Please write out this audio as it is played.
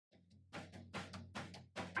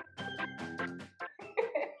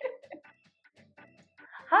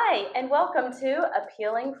Hi, and welcome to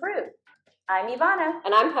Appealing Fruit. I'm Ivana.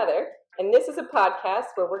 And I'm Heather, and this is a podcast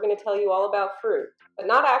where we're going to tell you all about fruit, but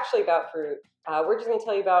not actually about fruit. We're just going to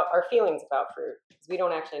tell you about our feelings about fruit, because we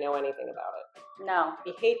don't actually know anything about it. No.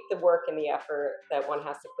 We hate the work and the effort that one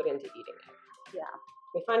has to put into eating it. Yeah.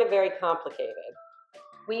 We find it very complicated.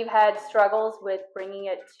 We've had struggles with bringing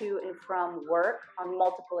it to and from work on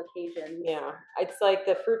multiple occasions. Yeah, it's like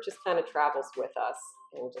the fruit just kind of travels with us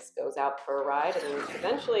and just goes out for a ride, and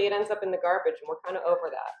eventually it ends up in the garbage, and we're kind of over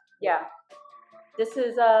that. Yeah. This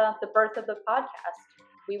is the birth of the podcast.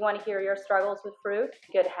 We want to hear your struggles with fruit,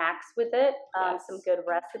 good hacks with it, Yes. some good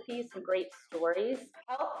recipes, some great stories.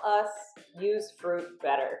 Help us use fruit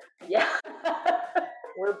better. Yeah.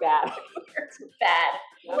 We're bad. It's bad.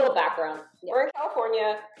 A little background. Yeah. We're in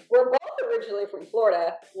California. We're both originally from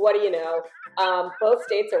Florida. What do you know? Both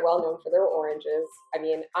states are well known for their oranges. I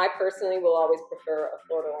mean, I personally will always prefer a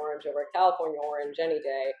Florida orange over a California orange any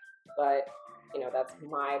day, but you know, that's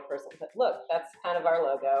my personal. But look, that's kind of our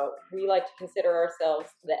logo. We like to consider ourselves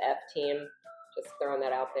the F team. Just throwing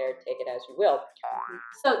that out there. Take it as you will.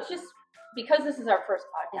 So just because this is our first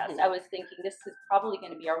podcast, I was thinking this is probably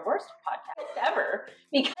going to be our worst podcast ever.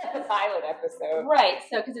 Because The pilot episode. Right.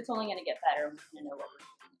 So because it's only going to get better. We're going to know what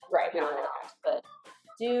we're Right. doing. But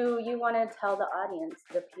do you want to tell the audience,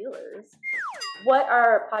 the peelers, what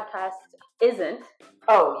our podcast isn't?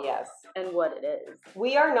 Oh, yes. And what it is.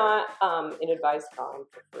 We are not an advice column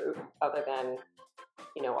for fruit other than,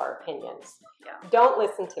 you know, our opinions. Yeah. Don't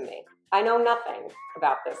listen to me. I know nothing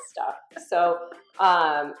about this stuff. So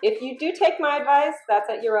if you do take my advice, that's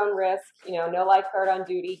at your own risk. You know, no lifeguard on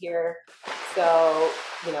duty here. So,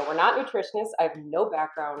 you know, we're not nutritionists. I have no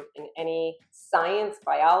background in any science,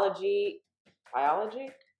 biology,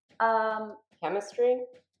 chemistry,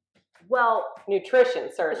 Well, nutrition,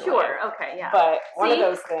 certainly. sure. Okay. Yeah. But one of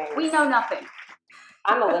those things. We know nothing.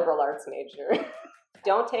 I'm a liberal arts major.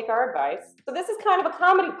 Don't take our advice. So this is kind of a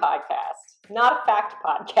comedy podcast, not a fact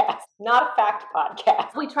podcast. Not a fact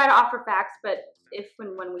podcast. We try to offer facts, but if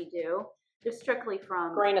and when we do, they're strictly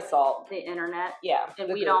from Grain of salt. the internet. Yeah.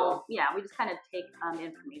 And we don't, we just kind of take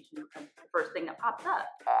information from the first thing that pops up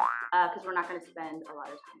because we're not going to spend a lot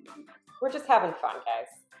of time on this. We're just having fun, guys.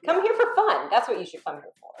 Come here for fun. That's what you should come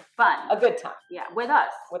here for. Fun. A good time. Yeah, with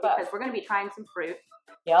us. Because we're going to be trying some fruit.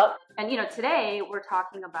 Yep. And, today we're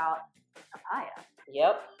talking about papaya.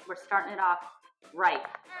 Yep. We're starting it off right.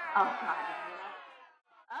 Oh, God.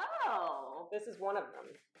 Oh. This is one of them.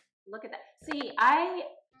 Look at that. See, I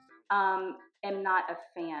am not a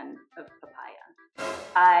fan of papaya.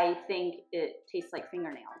 I think it tastes like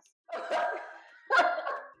fingernails. That's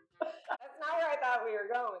not where I thought we were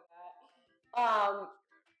going with that.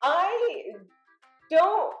 I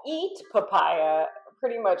don't eat papaya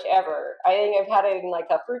pretty much ever. I think I've had it in like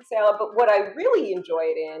a fruit salad, but what I really enjoy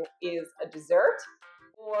it in is a dessert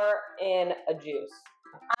or in a juice.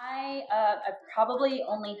 I've probably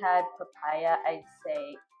only had papaya, I'd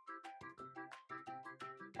say,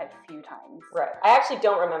 a few times. Right. I actually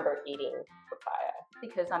don't remember eating papaya.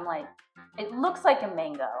 Because I'm like, it looks like a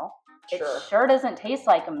mango. Sure. It sure doesn't taste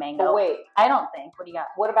like a mango. But wait. I don't think. What do you got?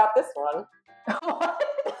 What about this one? That's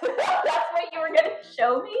what you were going to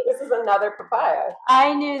show me? This is another papaya.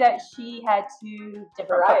 I knew that she had two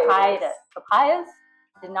different papayas.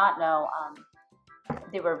 Did not know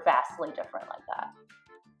they were vastly different like that.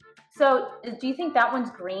 So do you think that one's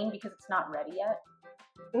green because it's not ready yet?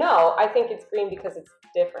 No, I think it's green because it's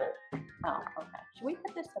different. Oh, okay. Should we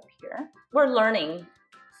put this up here? We're learning,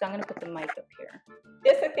 so I'm going to put the mic up here.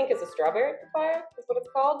 This, I think, is a strawberry papaya, is what it's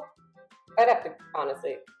called. I'd have to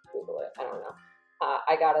honestly Google it. I don't know.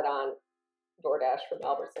 I got it on DoorDash from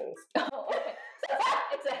Albertsons. Oh, okay.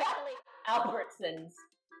 It's a Haley Albertsons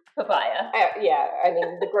papaya. Yeah, I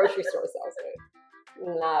mean, the grocery store sells it.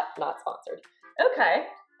 Not sponsored. Okay.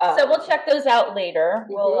 So we'll check those out later.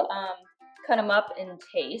 Mm-hmm. We'll cut them up and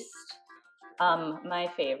taste. My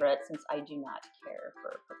favorite, since I do not care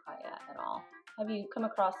for papaya at all. Have you come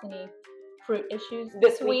across any fruit issues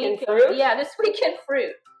this week in fruit? Yeah, this week in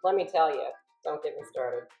fruit. Let me tell you. Don't get me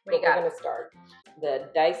started. What do you got? We're going to start. The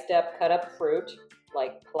diced up, cut up fruit,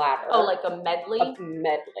 like platter. Oh, like a medley? A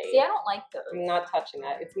medley. See, I don't like those. I'm not touching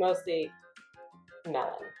that. It's mostly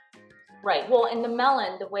melon. Right. Well, and the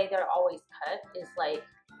melon, the way they're always cut is like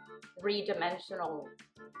three-dimensional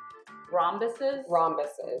rhombuses.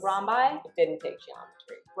 Rhombi. It didn't take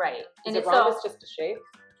geometry. Right. Is a rhombus just a shape?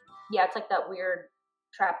 Yeah, it's like that weird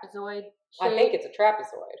trapezoid shape. I think it's a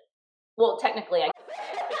trapezoid. Well, technically, I guess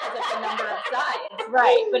because of the number of sides.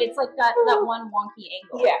 Right. But it's like that one wonky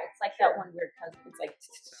angle. Yeah. It's like that one weird cousin. It's like,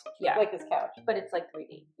 yeah. like this couch. But it's like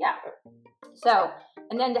 3D. Yeah. So,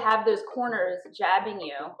 And then to have those corners jabbing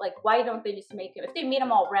you, like, why don't they just make them? If they made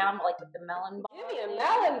them all round, like with the melon ball. Give me a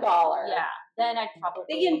melon baller. Yeah, then I'd probably.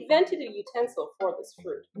 They invented a utensil for this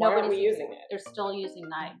fruit. Why aren't we using it? They're still using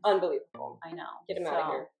knives. Unbelievable. I know. Get them out of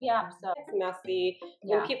here. Yeah, so. It's messy.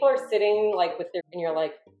 When people are sitting like with their, and you're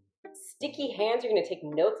like, sticky hands, you're going to take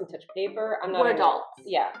notes and touch paper. I'm not. We're adults.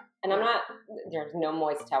 Yeah. And I'm not, there's no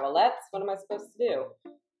moist towelettes. What am I supposed to do?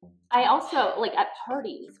 I also, like at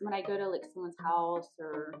parties, when I go to like someone's house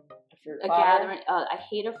or a gathering, I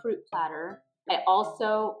hate a fruit platter. I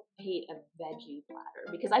also hate a veggie platter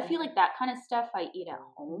because I feel like that kind of stuff I eat at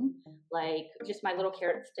home, like just my little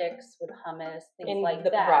carrot sticks with hummus, things like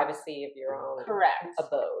that. In the privacy of your own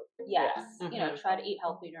abode. Yes. Yeah. You know, try to eat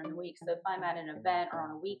healthy during the week. So if I'm at an event or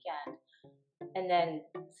on a weekend, and then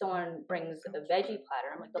someone brings a veggie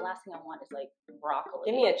platter, I'm like, the last thing I want is like broccoli.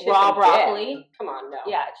 Give me a chip raw and broccoli. Dip. Come on, no.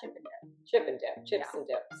 Yeah, chip and dip. Chip and dip. Chips and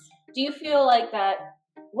dips. Do you feel like that?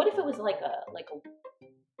 What if it was like a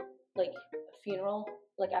funeral,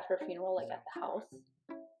 like after a funeral, like at the house?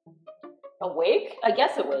 A wake? I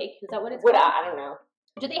guess a wake. Is that what it's called? I don't know.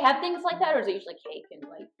 Do they have things like that, or is it usually cake and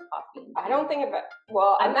like coffee? And I don't think about.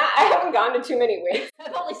 Well, I haven't gone to too many wakes.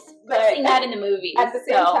 I've only seen that in the movies. At the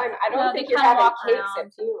same time, I don't think you're having cakes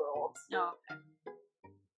at funerals. No.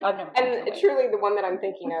 I've never. And truly, the one that I'm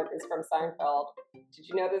thinking of is from Seinfeld. Did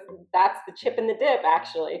you know this? That's the chip and the dip.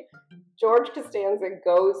 Actually, George Costanza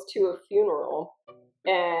goes to a funeral,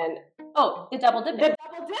 and the double dipping. The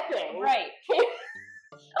double dipping, right?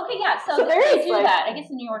 Okay, yeah. So they do that. I guess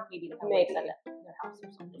in New York, maybe they have wakes at their house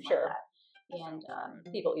or something like that. And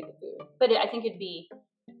people eat the food. But I think it'd be.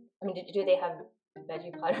 I mean, do they have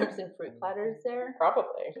veggie platters and fruit platters there?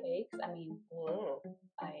 Probably. Cakes. I mean,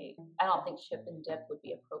 I don't think chip and dip would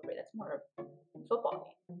be appropriate. That's more of a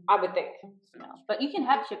football game. I would think. No, but you can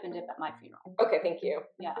have chip and dip at my funeral. Okay, thank you.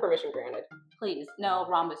 Yeah. Permission granted. Please, no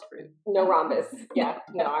rhombus fruit. No rhombus. Yeah.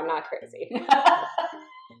 No, I'm not crazy.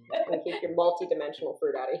 And keep your multi-dimensional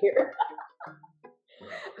fruit out of here.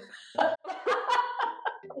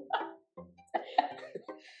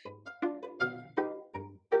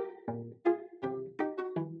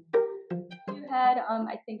 You had,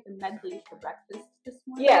 I think, the medley for breakfast this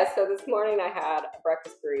morning. Yeah, so this morning I had a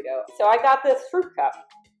breakfast burrito. So I got this fruit cup.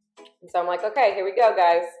 And so I'm like, okay, here we go,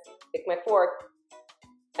 guys. Take my fork.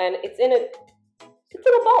 And it's in a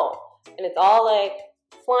little bowl. And it's all like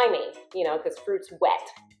slimy, because fruit's wet.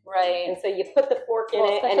 Right. And so you put the fork in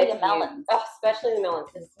it. Especially the melons. Especially the melons.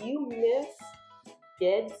 If you miss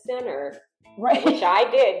dead center, right, which I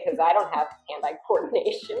did because I don't have hand-eye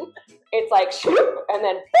coordination, it's like, shoop, and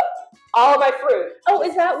then all of my fruit. Oh,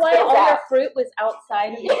 is that why all your fruit was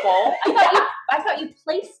outside of the bowl? I thought you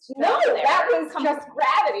placed No, there. That was just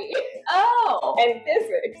gravity. Oh. And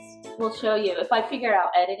physics. We'll show you if I figure out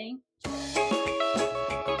editing.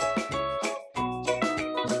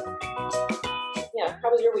 Yeah,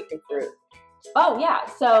 how was your week in fruit? Oh, yeah.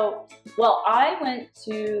 So, I went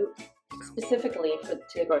specifically to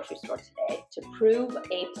the grocery store today to prove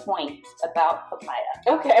a point about papaya.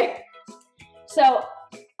 Okay. So,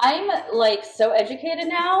 I'm so educated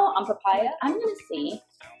now on papaya. I'm going to see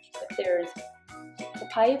if there's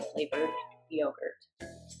papaya flavored yogurt.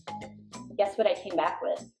 Guess what I came back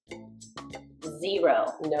with? 0.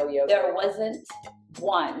 No yogurt. There wasn't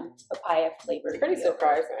one papaya flavored. Pretty yogurt.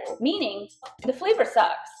 Surprising. Meaning the flavor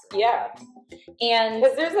sucks. Yeah. And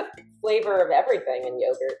because there's a flavor of everything in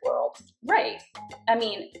yogurt world. Right. I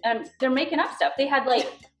mean, they're making up stuff. They had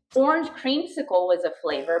orange creamsicle was a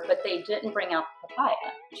flavor, but they didn't bring out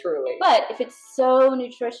papaya. Truly. But if it's so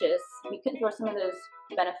nutritious, you can throw some of those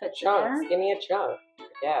benefits chunks. in there. Give me a chunk.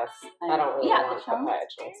 Yes. I don't really want papaya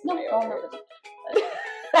chunks in my yogurt.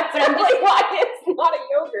 That's but I'm just why it's not a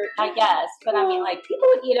yogurt. I guess. But I mean, people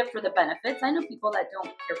would eat it for the benefits. I know people that don't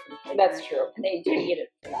care for the flavor. That's true. And they do eat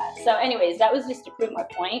it for that. So anyways, that was just to prove my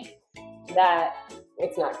point that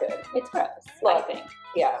it's not good. It's gross, I think.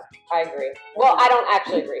 Yeah, I agree. Well, I don't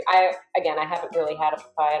actually agree. I haven't really had a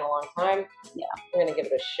papaya in a long time. Yeah. I'm going to give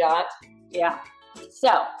it a shot. Yeah.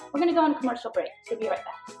 So, we're going to go on a commercial break. We'll be right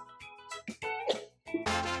back.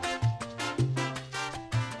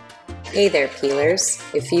 Hey there, peelers.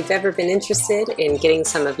 If you've ever been interested in getting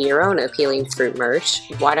some of your own appealing fruit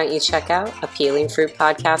merch, why don't you check out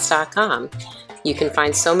appealingfruitpodcast.com. You can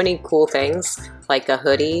find so many cool things like a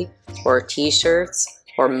hoodie or t-shirts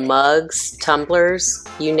or mugs, tumblers,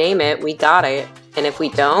 you name it, we got it. And if we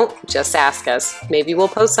don't, just ask us. Maybe we'll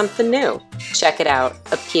post something new. Check it out,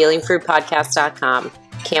 appealingfruitpodcast.com.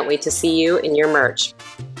 Can't wait to see you in your merch.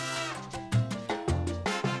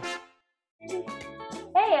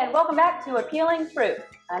 Hey, and welcome back to Appealing Fruit.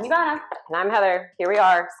 I'm Ivana. And I'm Heather. Here we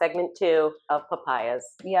are, segment 2 of papayas.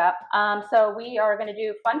 Yep. So we are going to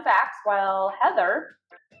do fun facts while Heather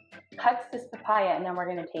cuts this papaya, and then we're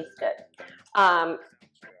going to taste it.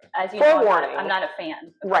 As you know, I'm not a fan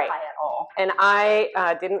of papaya at all. And I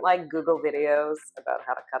didn't like Google videos about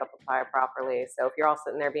how to cut a papaya properly. So if you're all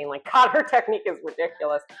sitting there being like, God, her technique is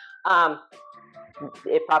ridiculous,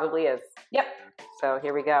 it probably is. Yep. So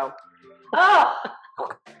here we go. Oh,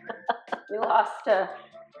 we lost a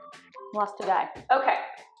guy. Okay.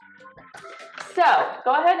 So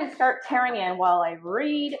go ahead and start tearing in while I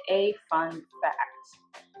read a fun fact.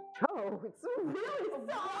 Oh, it's really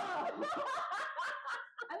soft.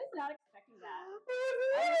 I was not expecting that.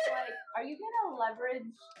 I was like, are you going to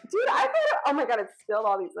leverage? Dude, I thought, oh my God, it spilled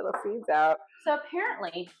all these little seeds out. So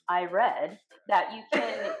apparently I read that you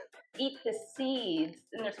can eat the seeds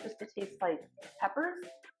and they're supposed to taste like peppers.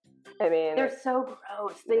 I mean, they're so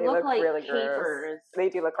gross. They look like really capers. Gross. They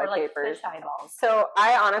do look like capers. Fish eyeballs. So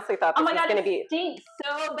I honestly thought this was going to be. It stinks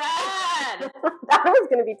so bad. That was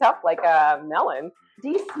going to be tough, like a melon. Do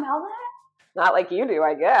you smell that? Not like you do,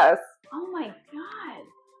 I guess. Oh my God.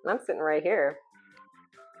 I'm sitting right here.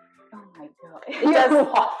 Oh my God. You're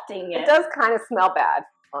wafting it. It does kind of smell bad,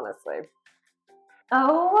 honestly.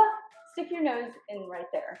 Oh, stick your nose in right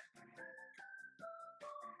there.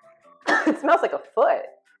 It smells like a foot.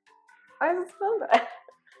 Why does it smell bad?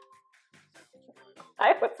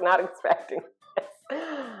 I was not expecting this.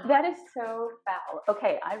 That is so foul.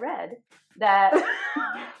 Okay, I read that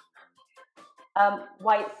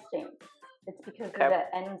white stinks. It's because of the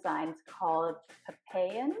enzymes called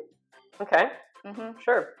papain. Okay.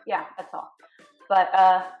 Sure. Yeah, that's all. But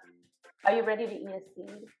are you ready to eat a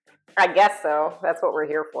seed? I guess so. That's what we're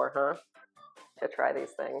here for, huh? To try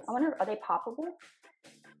these things. I wonder, are they poppable?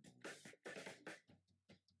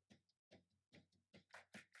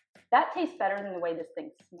 That tastes better than the way this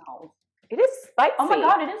thing smells. It is spicy. Oh my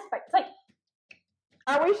God, it is spicy. It's like,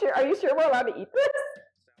 are we sure? Are you sure we're allowed to eat this?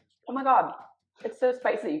 Oh my God, it's so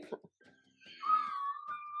spicy.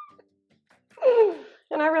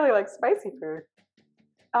 And I really like spicy food.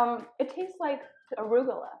 It tastes like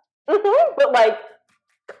arugula. But like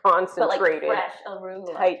concentrated. But like fresh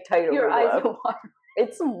arugula. Tight arugula. Your eyes are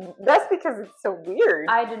watering. That's because it's so weird.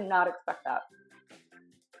 I did not expect that.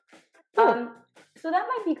 So that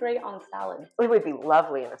might be great on salad. It would be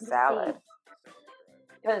lovely in a salad.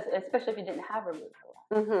 Because especially if you didn't have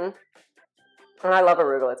arugula. And I love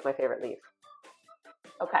arugula. It's my favorite leaf.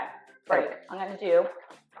 Okay, great. I'm going to do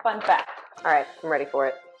fun fact. All right, I'm ready for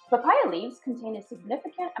it. Papaya leaves contain a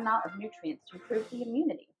significant amount of nutrients to improve the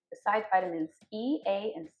immunity. Besides vitamins E,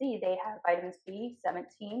 A, and C, they have vitamins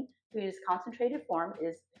B17, whose concentrated form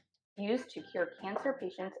is used to cure cancer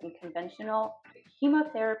patients in conventional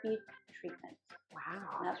chemotherapy treatment.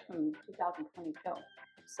 Wow. And that's from 2022.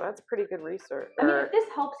 So that's pretty good research. I mean, if this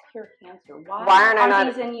helps cure cancer, why aren't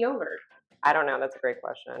these in yogurt? I don't know. That's a great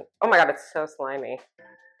question. Oh my God, it's so slimy.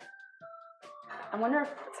 I wonder if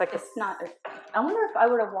I wonder if I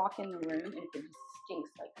were to walk in the room and if it just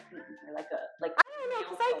stinks like or like I don't know,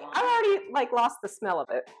 because I've already lost the smell of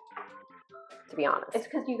it. To be honest, it's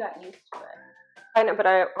because you got used to it. I know, but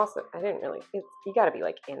I didn't really. You got to be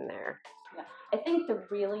like in there. Yeah, I think the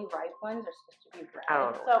really ripe ones are supposed to be red. I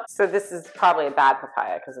don't know. So this is probably a bad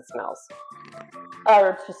papaya because it smells. Or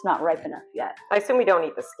it's just not ripe enough yet. I assume we don't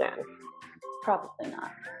eat the skin. Probably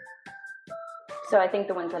not. So I think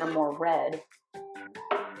the ones that are more red.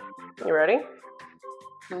 You ready?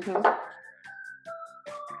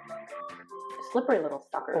 Slippery little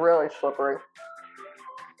sucker. Really slippery.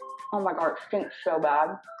 Oh my God, it stinks so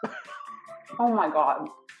bad. Oh my God.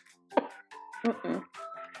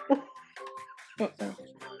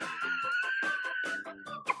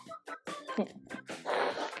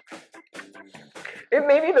 It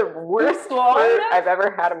may be the worst fruit I've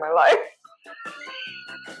ever had in my life.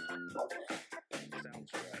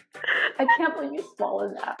 I can't believe you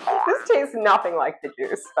swallowed that. This tastes nothing like the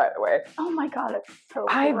juice, by the way. Oh my God, it's so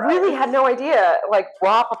I gross. really had no idea, like,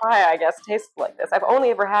 raw papaya, I guess, tastes like this. I've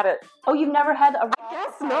only ever had it. Oh, you've never had a raw I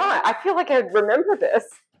guess papaya? not. I feel like I remember this.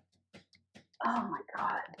 Oh my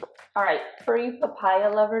God. All right, for you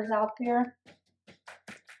papaya lovers out there.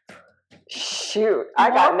 Shoot,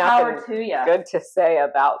 I got nothing good to say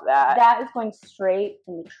about that. That is going straight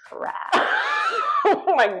in the trash.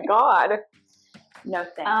 Oh my God. No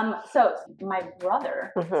thanks. So my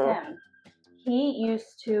brother, Tim, he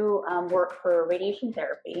used to work for radiation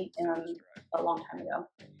therapy a long time ago.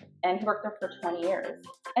 And he worked there for 20 years.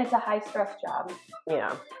 And it's a high stress job.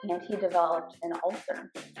 Yeah. And he developed an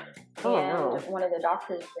ulcer. And one of the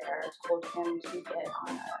doctors there told him to get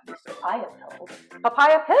on these papaya pills.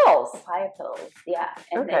 Papaya pills? Papaya pills, yeah.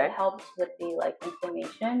 And they helped with the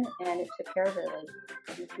inflammation, and it took care of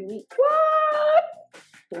it in 2 weeks. What?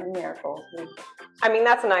 Doing miracles. I mean,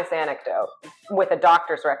 that's a nice anecdote with a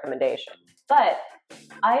doctor's recommendation. But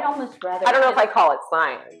I'd almost rather... I don't know if I call it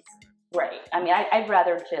science. Right. I mean, I'd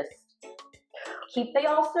rather just keep the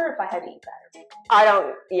ulcer if I had to eat better. I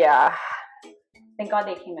don't... Yeah. Thank God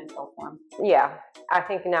they came in pill form. Yeah. I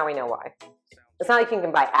think now we know why. It's not like you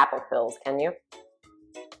can buy apple pills, can you?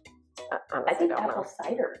 I think apple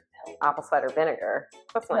cider pill. Apple cider vinegar.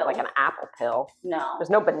 That's not like an apple pill. No.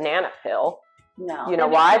 There's no banana pill. No. You know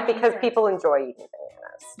why? Because people enjoy eating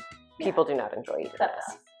bananas. Yeah. People do not enjoy eating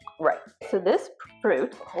bananas. Right. So this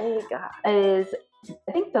fruit is,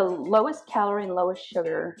 I think, the lowest calorie and lowest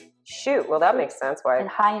sugar. Shoot. Well, that makes sense. Why? And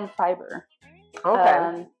high in fiber.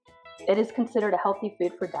 Okay. It is considered a healthy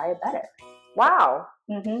food for diabetics. Wow.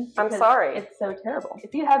 I'm sorry. It's so terrible.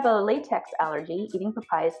 If you have a latex allergy, eating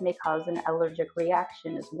papayas may cause an allergic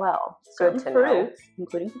reaction as well. Good to know. Fruits,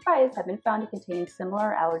 including papayas, have been found to contain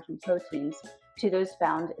similar allergen proteins to those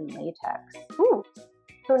found in latex. Ooh,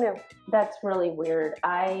 who knew? That's really weird.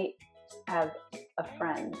 I have a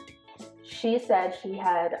friend. She said she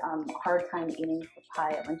had a hard time eating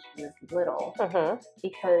papaya when she was little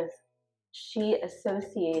because she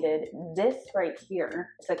associated this right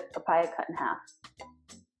here, it's like papaya cut in half.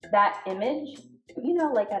 That image,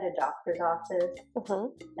 like at a doctor's office.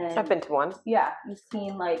 And I've been to one. Yeah, you've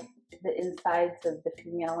seen like the insides of the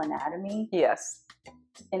female anatomy. Yes.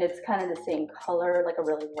 And it's kind of the same color, like a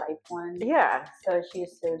really ripe one. Yeah. So she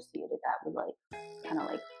associated that with kind of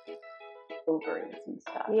like ovaries and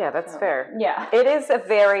stuff. Yeah, that's fair. Yeah. It is a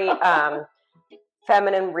very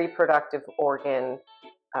feminine reproductive organ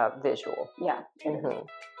visual. Yeah. So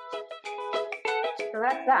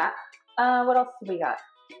that's that. What else do we got?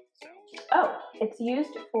 Oh, it's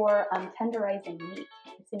used for tenderizing meat.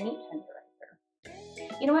 It's a meat tenderizer.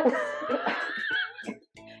 You know what?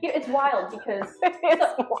 It's wild because it's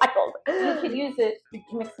wild. You could use it,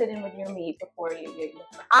 mix it in with your meat before you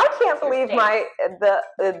I can't believe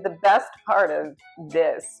the best part of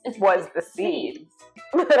this was the seeds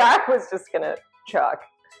that I was just gonna chuck.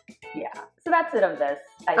 Yeah. So that's it of this,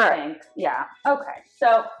 I think. Right. Yeah. Okay.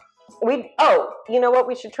 So you know what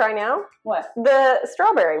we should try now? What? The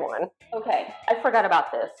strawberry one. Okay. I forgot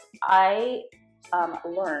about this. I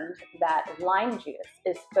learned that lime juice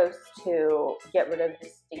is supposed to get rid of the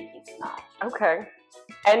stinky smell. Okay.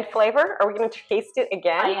 And flavor? Are we going to taste it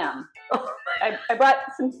again? I am. I brought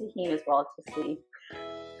some tahini as well to see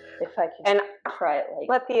if I can try it.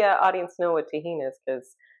 Let the audience know what tahini is,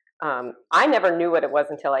 because I never knew what it was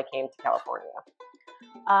until I came to California.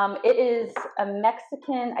 It is a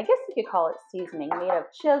Mexican, I guess you could call it seasoning, made of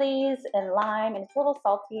chilies and lime, and it's a little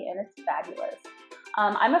salty and it's fabulous.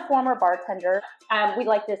 I'm a former bartender. We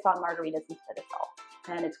like this on margaritas instead of salt.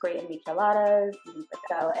 And it's great in micheladas,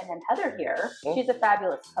 and then Heather here, she's a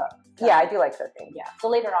fabulous cook. So, yeah, I do like cooking. Yeah, so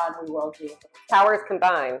later on we will do powers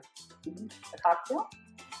combine. A cocktail?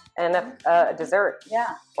 And a dessert.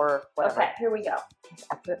 Yeah. Or whatever. Okay, here we go.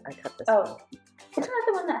 I cut this one. Isn't that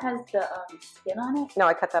the one that has the skin on it? No,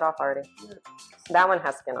 I cut that off already. That one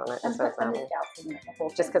has skin on it.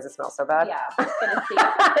 Just because it smells so bad? Yeah, I was going to see.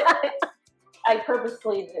 I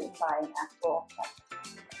purposely didn't buy an actual.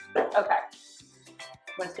 Okay.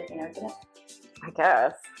 Want to stick your nose in it? I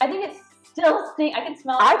guess. I think it's still stink. I can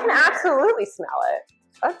smell it. I can absolutely smell it.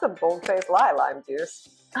 That's a bold-faced lie, lime juice.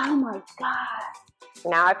 Oh my God.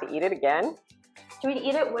 Now I have to eat it again? Do we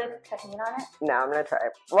eat it with tahini on it? No, I'm going to try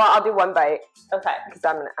it. Well, I'll do one bite. Okay. Because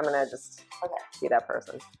I'm gonna just be that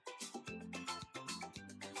person.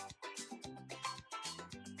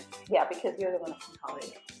 Yeah, because you're the one that can call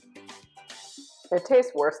it. It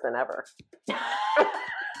tastes worse than ever.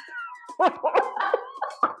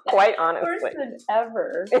 Quite honestly. Worse than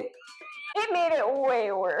ever. It made it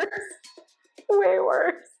way worse. Way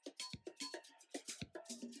worse.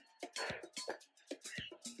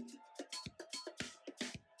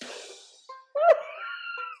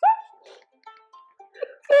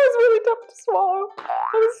 It was really tough to swallow.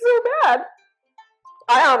 It was so bad.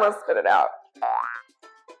 I almost spit it out.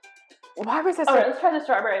 Why was this? All right, let's try the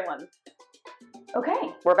strawberry one.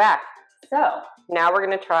 Okay. We're back. So. Now we're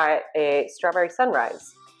going to try a strawberry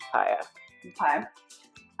sunrise papaya. Okay.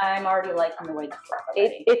 I'm already liking the way this looks.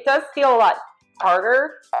 It does feel a lot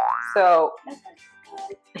harder. So,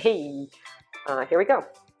 hey, here we go.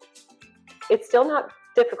 It's still not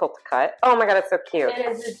difficult to cut. Oh my God, it's so cute. It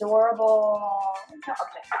is adorable. Okay.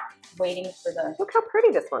 Waiting for the. Look how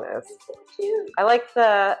pretty this one is. It's so cute. I like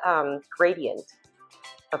the gradient.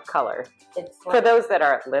 of color. It's like, for those that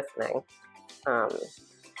aren't listening. Yeah,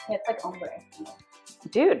 it's like ombre.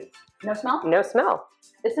 Dude. No smell? No smell.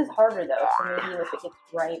 This is harder though, so maybe if it gets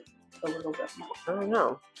ripe a little bit more. I don't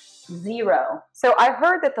know. 0. So I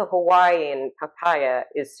heard that the Hawaiian papaya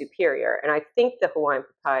is superior, and I think the Hawaiian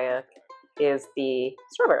papaya is the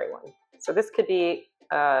strawberry one. So this could be...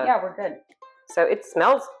 yeah, we're good. So it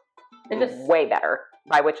smells way better,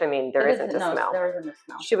 by which I mean there isn't a smell. There isn't a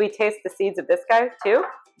smell. Should we taste the seeds of this guy too?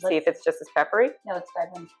 See if it's just as peppery? Yeah, let's dive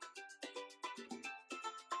in.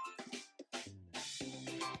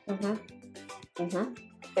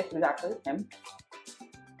 It's exactly the same.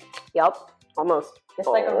 Yep, almost. It's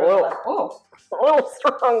like a little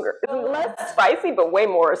stronger. Less spicy, but way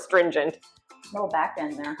more astringent. Little back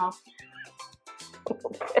end there, huh?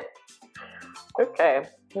 Okay,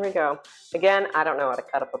 here we go. Again, I don't know how to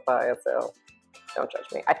cut a papaya, so don't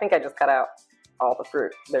judge me. I think I just cut out all the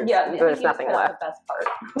fruit. There's nothing left. The best part.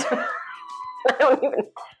 I don't even...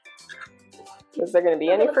 Is there going to be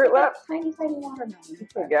any fruit left? Tiny, tiny watermelon. Here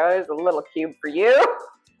we go. There's a little cube for you.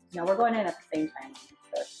 No, we're going in at the same time.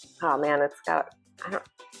 Oh man, it's got... I'm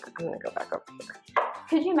going to go back over here.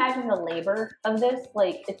 Could you imagine the labor of this?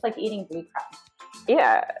 Like, it's like eating blue crab.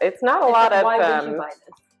 Yeah, it's not a lot of... Why would you buy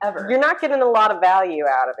this? Ever. You're not getting a lot of value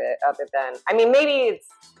out of it other than... I mean, maybe it's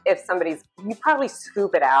if somebody's... You probably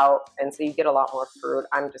scoop it out, and so you get a lot more fruit.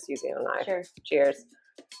 I'm just using a knife. Cheers. Cheers.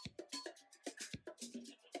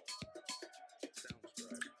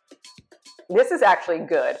 This is actually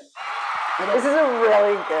good. This is a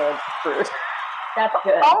really good fruit. That's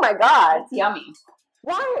good. Oh my God. It's yummy.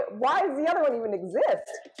 Why does the other one even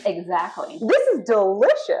exist? Exactly. This is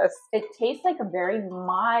delicious. It tastes like a very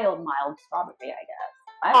mild strawberry, I guess.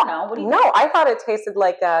 I don't know. What do you think? I thought it tasted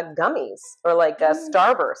like gummies or like a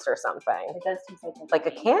Starburst or something. It does taste like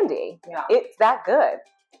a candy. Yeah. It's that good.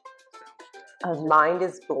 Mind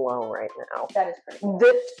is blown right now. That is pretty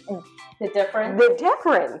good. The difference? The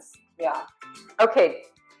difference. Yeah. Okay,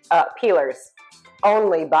 peelers.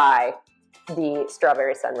 Only buy the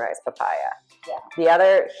strawberry sunrise papaya. Yeah. The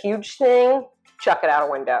other huge thing, chuck it out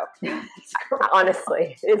a window.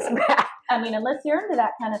 Honestly, it's bad. I mean, unless you're into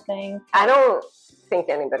that kind of thing. I don't think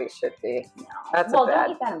anybody should be. No. That's well, bad.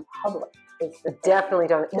 don't eat that in public. Definitely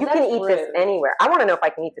don't. You can eat this anywhere. I want to know if I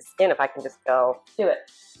can eat the skin, if I can just go. Do it.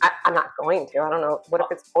 I'm not going to. I don't know. What if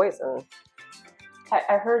it's poison?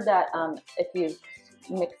 I heard that if you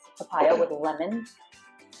mix papaya with lemon,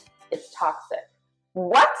 it's toxic.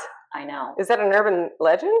 What? I know. Is that an urban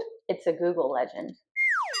legend? It's a Google legend.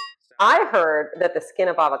 I heard that the skin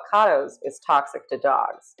of avocados is toxic to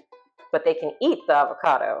dogs, but they can eat the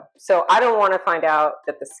avocado. So I don't want to find out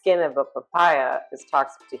that the skin of a papaya is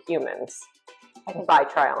toxic to humans by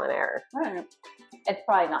trial and error. I don't know. It's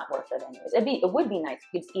probably not worth it anyways. It would be nice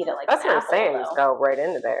if you could eat it like that's an what I'm saying. though. Just go right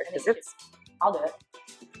into there because it's. I'll do it.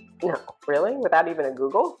 No, really? Without even a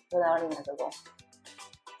Google? Without even a Google.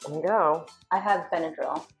 There you go. I have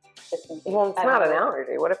Benadryl. Well, it's not an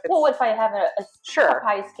allergy. What if it's... Well, what if I have a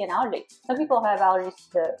papaya skin allergy? Some people have allergies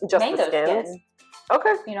to just mango skin.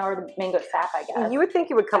 Okay. You know, or the mango sap, I guess. You would think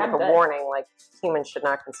it would come with a warning, like humans should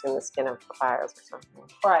not consume the skin of papayas or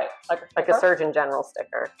something. Right. Like a Surgeon General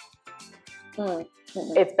sticker.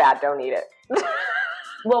 Mm-hmm. It's bad. Don't eat it.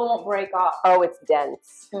 Well, it won't break off. Oh, it's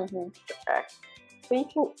dense. Mm-hmm. Okay. So you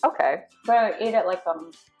can... Okay. But I eat it like a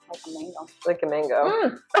mango. Like a mango.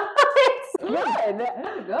 Mm. It's good.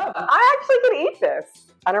 It's good. I actually could eat this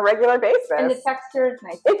on a regular basis. And the texture is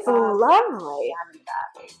nice. It's lovely.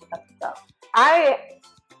 That's what's up. I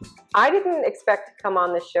didn't expect to come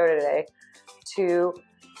on this show today to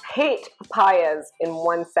hate papayas in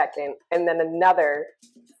 1 second and then another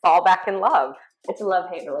fall back in love. It's a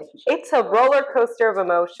love-hate relationship. It's a roller coaster of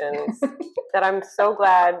emotions that I'm so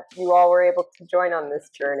glad you all were able to join on this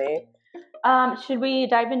journey. Should we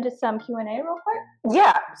dive into some Q&A real quick?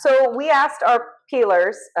 Yeah. So we asked our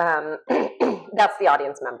peelers, that's the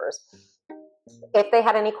audience members, if they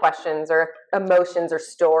had any questions or emotions or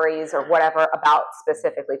stories or whatever about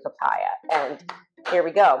specifically papaya. And here we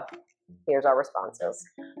go. Here's our responses.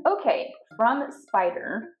 Okay. From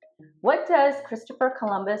Spider, what does Christopher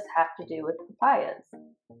Columbus have to do with papayas?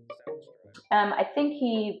 I think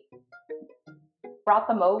he brought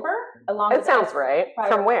them over along. It sounds right.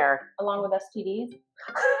 From where? Along with STDs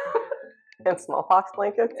and smallpox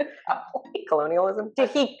blankets. Colonialism. Did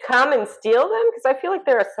he come and steal them? Because I feel like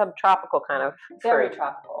they're a subtropical kind of very fruit.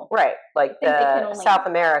 tropical, right? Like the South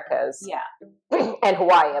Americas. Yeah. And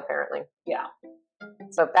Hawaii apparently. Yeah.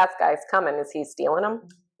 So if that guy's coming, is he stealing them?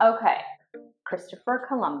 Okay. Christopher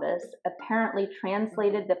Columbus apparently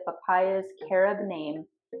translated the papaya's Carib name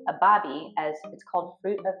Bobby as it's called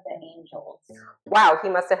Fruit of the Angels. Wow, he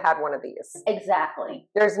must have had one of these. Exactly.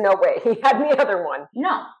 There's no way he had the other one.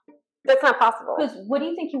 No. That's not possible. Because what do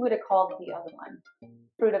you think he would have called the other one?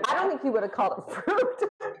 Fruit of. I don't think he would have called it fruit.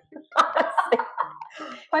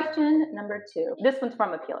 Question number 2. This one's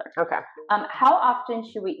from a peeler. Okay. How often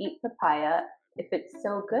should we eat papaya if it's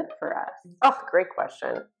so good for us? Oh, great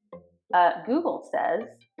question. Google says,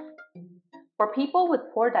 for people with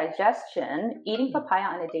poor digestion, eating papaya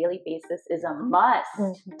on a daily basis is a must.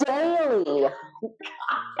 Daily.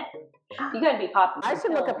 You gotta be popping. I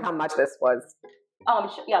should look up how much this was. Oh, I'm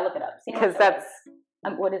sure. Yeah, look it up. Because that's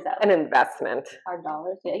what is that? An investment.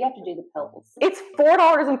 $5? Yeah, you have to do the pills. It's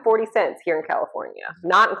 $4.40 here in California,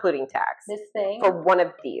 not including tax. This thing? For one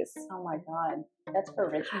of these. Oh my God. That's for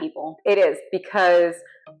rich people. It is, because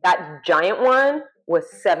that giant one was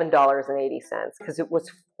 $7.80 because it was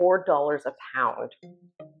 $4 a pound.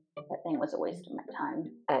 That thing was a waste of my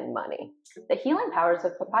time. And money. The healing powers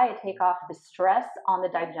of papaya take off the stress on the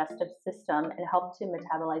digestive system and help to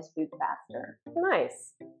metabolize food faster.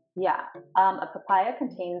 Nice. Yeah. A papaya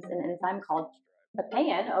contains an enzyme called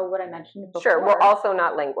papain, or what I mentioned before. Sure, we're also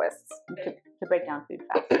not linguists. To break down food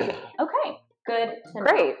faster. Okay, good to know.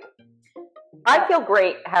 Great. I feel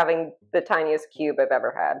great having the tiniest cube I've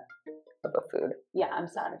ever had of a food. Yeah, I'm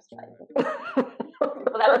satisfied.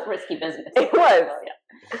 Well, that was risky business. It was. So,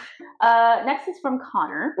 yeah. Next is from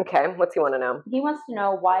Connor. Okay, what's he want to know? He wants to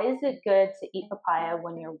know, why is it good to eat papaya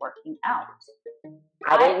when you're working out?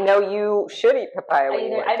 I didn't know you should eat papaya when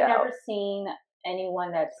you work out. I've never seen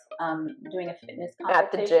anyone that's doing a fitness competition.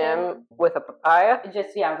 At the gym with a papaya?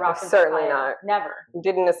 Just, yeah, rocking Certainly papaya. not. Never.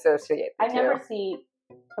 Didn't associate the two. Never see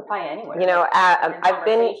papaya anywhere. You know,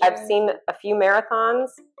 I've seen a few marathons.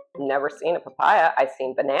 Never seen a papaya. I've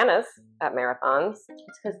seen bananas at marathons.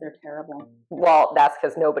 It's because they're terrible. Well, that's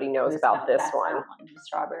because nobody knows about this one. The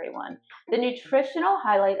strawberry one. The nutritional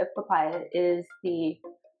highlight of papaya is the,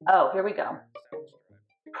 here we go,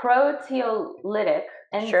 proteolytic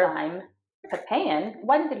enzyme, papain.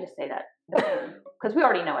 Why didn't they just say that? Because we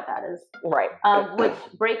already know what that is. Right. Which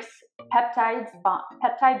breaks peptide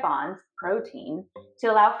bonds, protein, to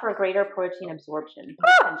allow for greater protein absorption,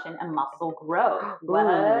 retention, and muscle growth. What?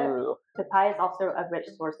 Papaya is also a rich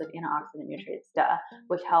source of antioxidant nutrients,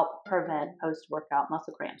 which help prevent post-workout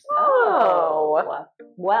muscle cramps. Oh.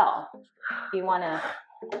 Well, you want to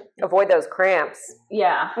avoid those cramps.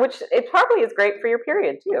 Yeah. Which it probably is great for your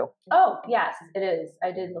period too. Oh, yes, it is.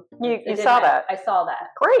 I did look. You saw that. I saw that.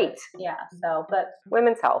 Great. Yeah. So, but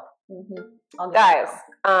women's health. Mm-hmm. Guys,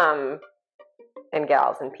 and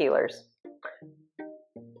gals and peelers.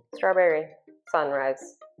 Strawberry,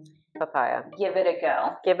 sunrise, papaya. Give it a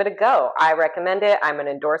go. Give it a go. I recommend it. I'm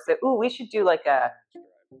gonna endorse it. Ooh, we should do like an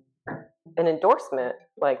endorsement,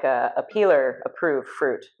 like a peeler approved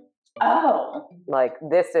fruit. Oh. Like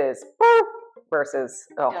this is versus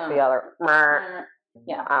the other.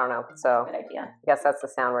 Yeah. I don't know. So good idea. I guess that's the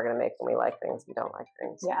sound we're gonna make when we like things and don't like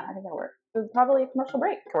things. Yeah, I think that'll work. Probably a commercial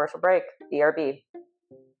break. Commercial break. BRB.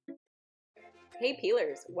 Hey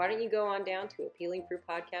peelers, why don't you go on down to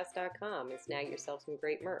appealingfruitpodcast.com and snag yourself some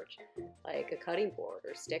great merch, like a cutting board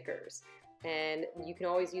or stickers. And you can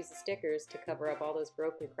always use the stickers to cover up all those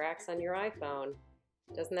broken cracks on your iPhone.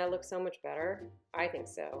 Doesn't that look so much better? I think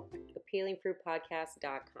so.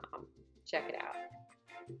 appealingfruitpodcast.com. Check it out.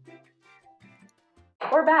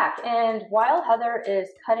 We're back, and while Heather is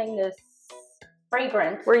cutting this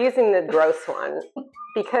fragrant... We're using the gross one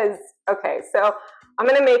because, okay, so I'm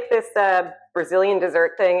going to make this Brazilian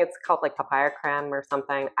dessert thing. It's called like papaya creme or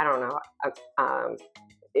something. I don't know.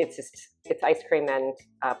 It's ice cream and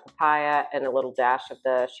papaya and a little dash of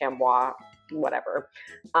the chamois, whatever.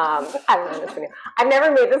 I don't know. I've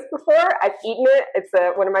never made this before. I've eaten it. It's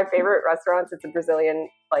one of my favorite restaurants. It's a Brazilian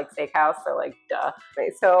like steakhouse. So like, duh.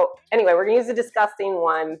 So anyway, we're gonna use a disgusting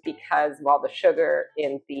one because of all the sugar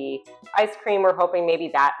in the ice cream. We're hoping maybe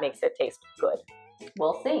that makes it taste good.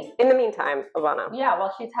 We'll see. In the meantime, Ivana. Yeah,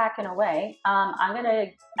 while she's hacking away,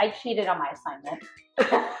 I cheated on my assignment.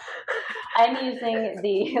 I'm using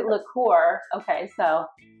the liqueur. Okay, so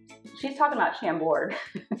she's talking about Chambord.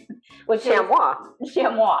 Which Chamois.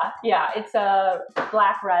 Chamois, yeah. It's a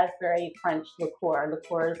black raspberry French liqueur.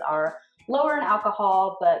 Liqueurs are lower in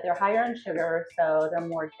alcohol, but they're higher in sugar, so they're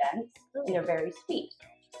more dense and they're very sweet.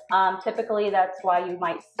 Typically, that's why you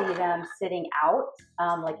might see them sitting out,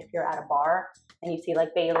 like if you're at a bar and you see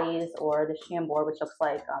like Bailey's or the Chambord, which looks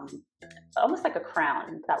like almost like a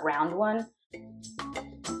crown, that round one.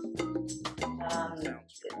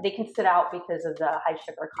 They can sit out because of the high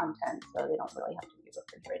sugar content, so they don't really have to be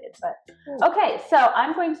refrigerated. But okay, so I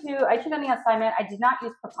took on the assignment. I did not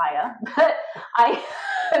use papaya, but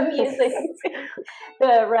I'm using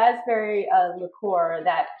the raspberry liqueur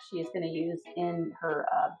that she's going to use in her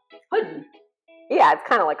pudding. Yeah, it's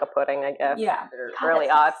kind of like a pudding, I guess. Yeah. God, really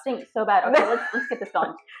odd. Stinks so bad. Okay, let's get this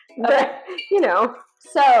going. Okay.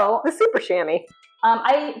 So the super chamois.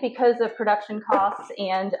 Because of production costs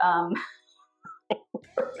and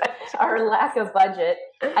our lack of budget,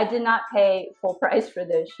 I did not pay full price for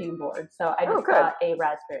the Chambord, so I just got a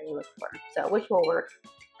raspberry liqueur, so which will work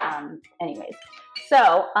anyways.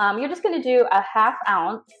 So you're just going to do a 1/2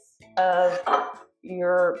 ounce of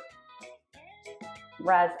your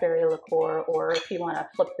raspberry liqueur, or if you want to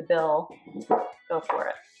flip the bill, go for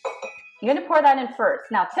it. You're going to pour that in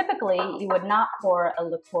first. Now, typically, you would not pour a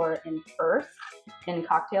liqueur in first in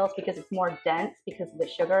cocktails because it's more dense because of the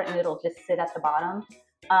sugar, and it'll just sit at the bottom.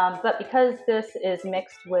 But because this is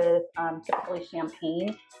mixed with typically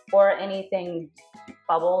champagne or anything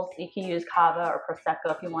bubbles, you can use cava or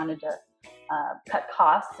prosecco if you wanted to cut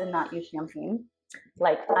costs and not use champagne.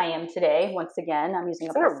 Like I am today. Once again, I'm using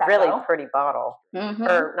a prosecco. A really pretty bottle,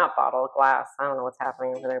 or not bottle, glass. I don't know what's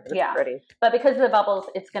happening over there, but it's pretty. But because of the bubbles,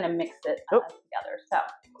 it's going to mix it together. So,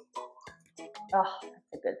 oh,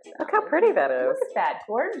 that's a good sound. Look how pretty that is. Look at that,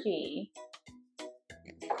 gorgy.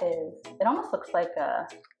 It almost looks like a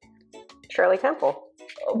Shirley Temple.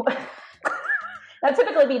 That'd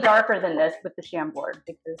typically be darker than this with the Chambord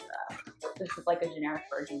because this is like a generic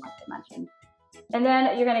version, like I mentioned. And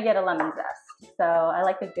then you're going to get a lemon zest. So I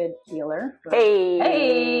like a good peeler.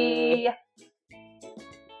 Hey!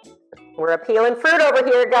 We're peeling fruit over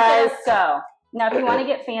here, guys. So now if you want to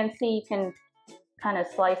get fancy, you can kind of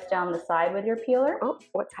slice down the side with your peeler. Oh,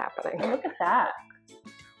 what's happening? And look at that.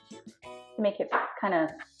 Make it kind of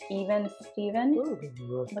even, Steven.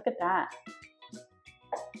 Ooh. Look at that.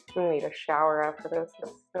 I need a shower after this.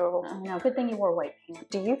 So I know. Good thing you wore white pants.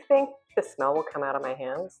 Do you think the smell will come out of my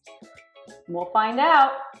hands? We'll find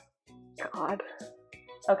out. God.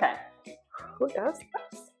 Okay. Who does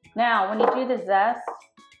this? Now, when you do the zest,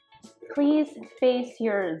 please face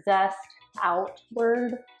your zest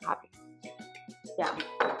outward. Yeah,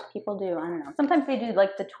 people do. I don't know. Sometimes they do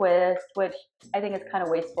like the twist, which I think is kind of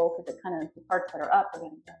wasteful because it kind of, the parts that are up are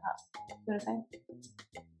going to go up. You know what I'm saying?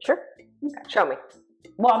 Sure. Okay. Show me.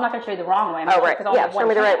 Well, I'm not going to show you the wrong way. Oh, right. Yeah, show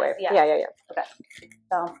me the right way. Yeah. Okay.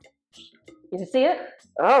 So, you can see it?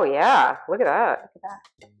 Oh, yeah. Look at that. Look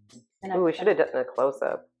at that. Ooh, we should have done a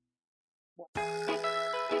close-up.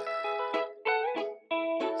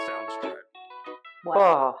 What?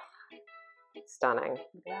 Oh, stunning.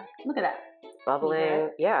 Look at that.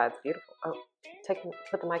 Bubbling. Yeah, it's beautiful. Oh,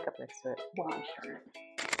 put the mic up next to it. Well, I'm sure.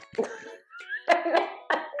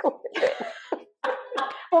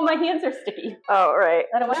 Well, my hands are sticky. Oh, right.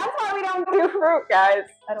 That's why we don't do fruit, guys.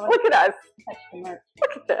 Look at us. Look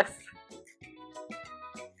at this.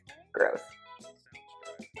 Gross.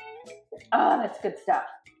 Oh, that's good stuff.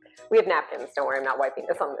 We have napkins. Don't worry, I'm not wiping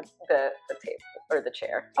this on the table or the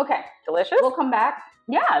chair. Okay. Delicious? We'll come back.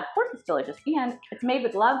 Yeah, of course it's delicious. And it's made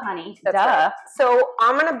with love, honey. That's Duh. Right. So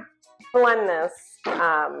I'm going to blend this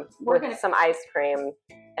with some ice cream,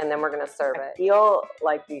 and then we're going to serve it. I feel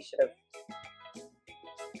like we should have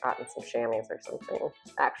gotten some chamois or something.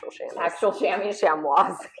 Actual chamois. Actual chamois.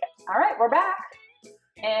 Chamois. Okay. All right, we're back.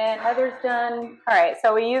 And Heather's done. All right,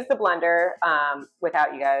 so we use the blender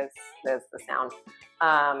without you guys. There's the sound.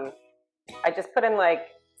 I just put in like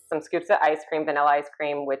some scoops of ice cream, vanilla ice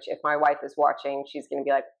cream, which if my wife is watching, she's going to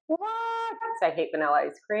be like, what? Because I hate vanilla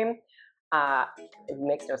ice cream. It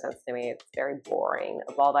makes no sense to me. It's very boring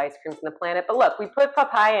of all the ice creams on the planet. But look, we put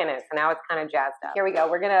papaya in it, so now it's kind of jazzed up. Here we go.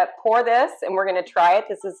 We're going to pour this, and we're going to try it.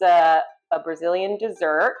 This is a Brazilian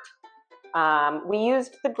dessert. We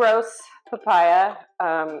used the gross papaya,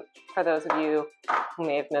 for those of you who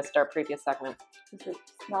may have missed our previous segment. Does it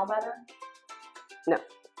smell better? No.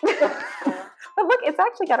 But look, it's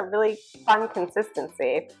actually got a really fun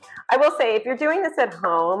consistency. I will say, if you're doing this at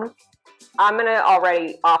home, I'm going to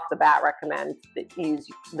already off the bat recommend that you use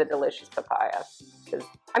the delicious papaya.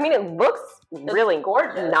 I mean, it looks really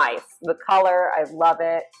gorgeous. Nice. The color, I love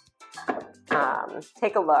it.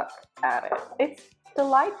 Take a look at it. It's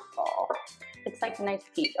delightful. It's like a nice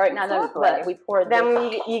peach. All right, now that we poured this.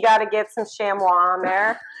 Then you got to get some chamois on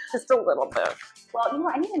there. Just a little bit. Well, you know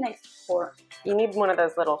what? I need a nice pour. You need one of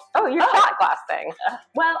those little, your shot glass thing.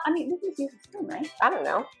 Well, I mean, we can use a spoon, right? I don't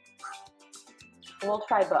know. We'll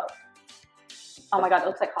try both. Oh my God, it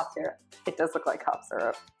looks like cough syrup. It does look like cough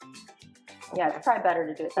syrup. Yeah, it's probably better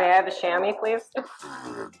to do it. May I have a chamois, please?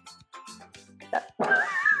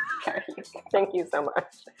 Thank you so much.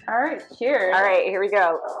 All right, cheers. All right, here we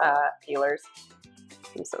go, peelers.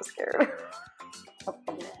 I'm so scared.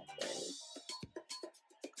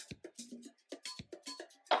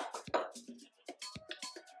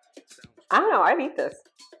 I don't know. I'd eat this.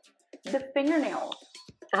 The fingernails.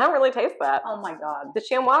 I don't really taste that. Oh my God. The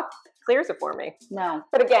chamois clears it for me. No.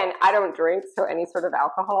 But again, I don't drink, so any sort of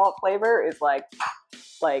alcohol flavor is like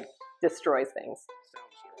destroys things.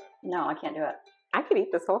 No, I can't do it. I could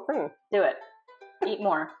eat this whole thing. Do it. Eat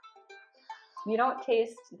more. You don't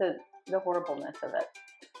taste the horribleness of it.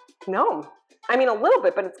 No. I mean, a little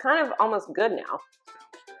bit, but it's kind of almost good now.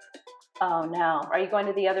 Oh no. Are you going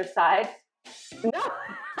to the other side? No.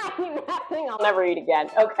 I mean, that thing I'll never eat again.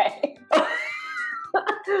 Okay.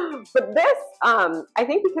 But this, I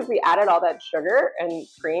think because we added all that sugar and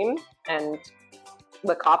cream and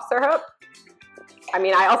the cough syrup. I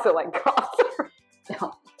mean, I also like cough syrup.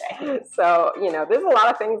 Okay. So, there's a lot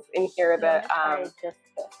of things in here that,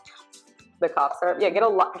 the cough syrup. Yeah,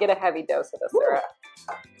 get a heavy dose of the syrup.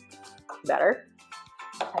 Better?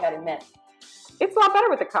 I gotta admit. It's a lot better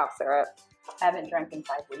with the cough syrup. I haven't drank in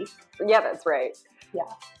 5 weeks. Yeah, that's right. Yeah.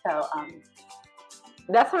 So,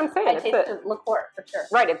 that's what I'm saying. I taste the liqueur for sure.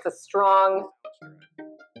 Right, it's a strong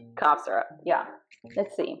cough syrup. Yeah.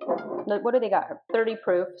 Let's see. What do they got? 30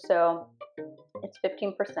 proof, so it's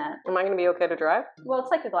 15%. Am I going to be okay to drive? Well, it's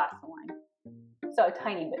like a glass of wine. So a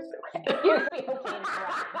tiny bit's okay. You're okay to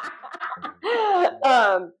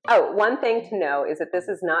drive. One thing to know is that this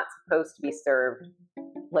is not supposed to be served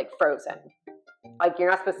like frozen. Like, you're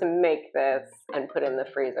not supposed to make this and put it in the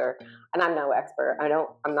freezer. And I'm no expert.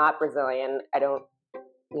 I'm not Brazilian. I don't,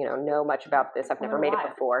 know much about this. I've never made it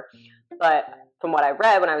before. But from what I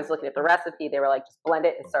read when I was looking at the recipe, they were like, just blend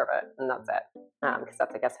it and serve it. And that's it. Because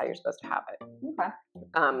that's, I guess, how you're supposed to have it. Okay.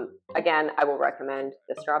 Again, I will recommend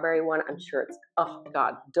the strawberry one. I'm sure it's, oh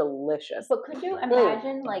God, delicious. But could you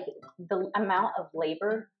imagine like the amount of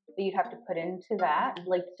labor that you'd have to put into that?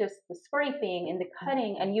 Like just the scraping and the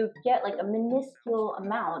cutting, and you get like a minuscule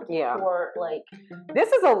amount for like.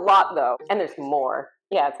 This is a lot though, and there's more.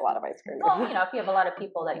 Yeah, it's a lot of ice cream. Well, if you have a lot of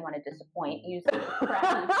people that you want to disappoint, use the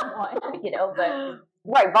crappy one, but.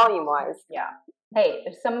 Right, volume-wise. Yeah. Hey,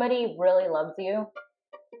 if somebody really loves you,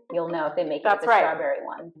 you'll know if they make it the strawberry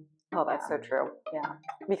one. Oh, that's so true. Yeah.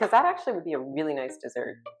 Because that actually would be a really nice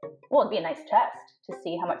dessert. Well, it'd be a nice test to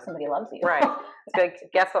see how much somebody loves you. Right. So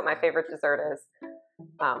guess what my favorite dessert is?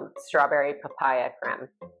 Strawberry papaya creme.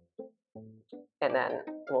 And then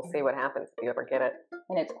we'll see what happens if you ever get it.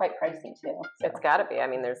 And it's quite pricey too. So. It's got to be. I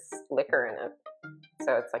mean, there's liquor in it.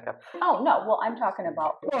 So it's like a... Oh, no. Well, I'm talking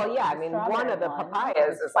about... Well, yeah. I mean, one of the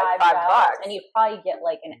papayas is like $5. And you probably get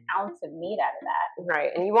like an ounce of meat out of that.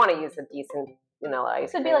 Right. And you want to use a decent vanilla ice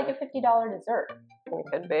cream. This would be like a $50 dessert. It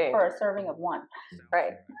could be. For a serving of one.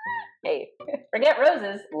 Right. Hey. Forget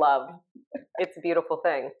roses. Love. It's a beautiful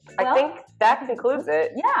thing. Well, I think that concludes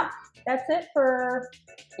it. Yeah. That's it for...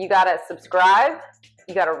 You got to subscribe.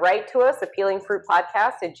 You got to write to us,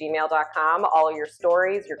 appealingfruitpodcast@gmail.com. All your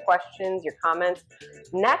stories, your questions, your comments.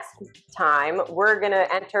 Next time, we're going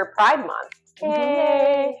to enter Pride Month.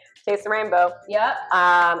 Yay! Taste the rainbow. Yep.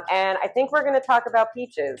 And I think we're going to talk about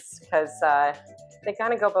peaches because they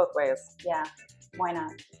kind of go both ways. Yeah. Why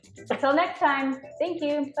not? Until next time. Thank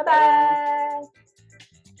you. Bye-bye.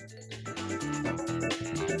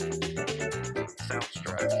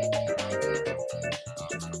 Soundstripe.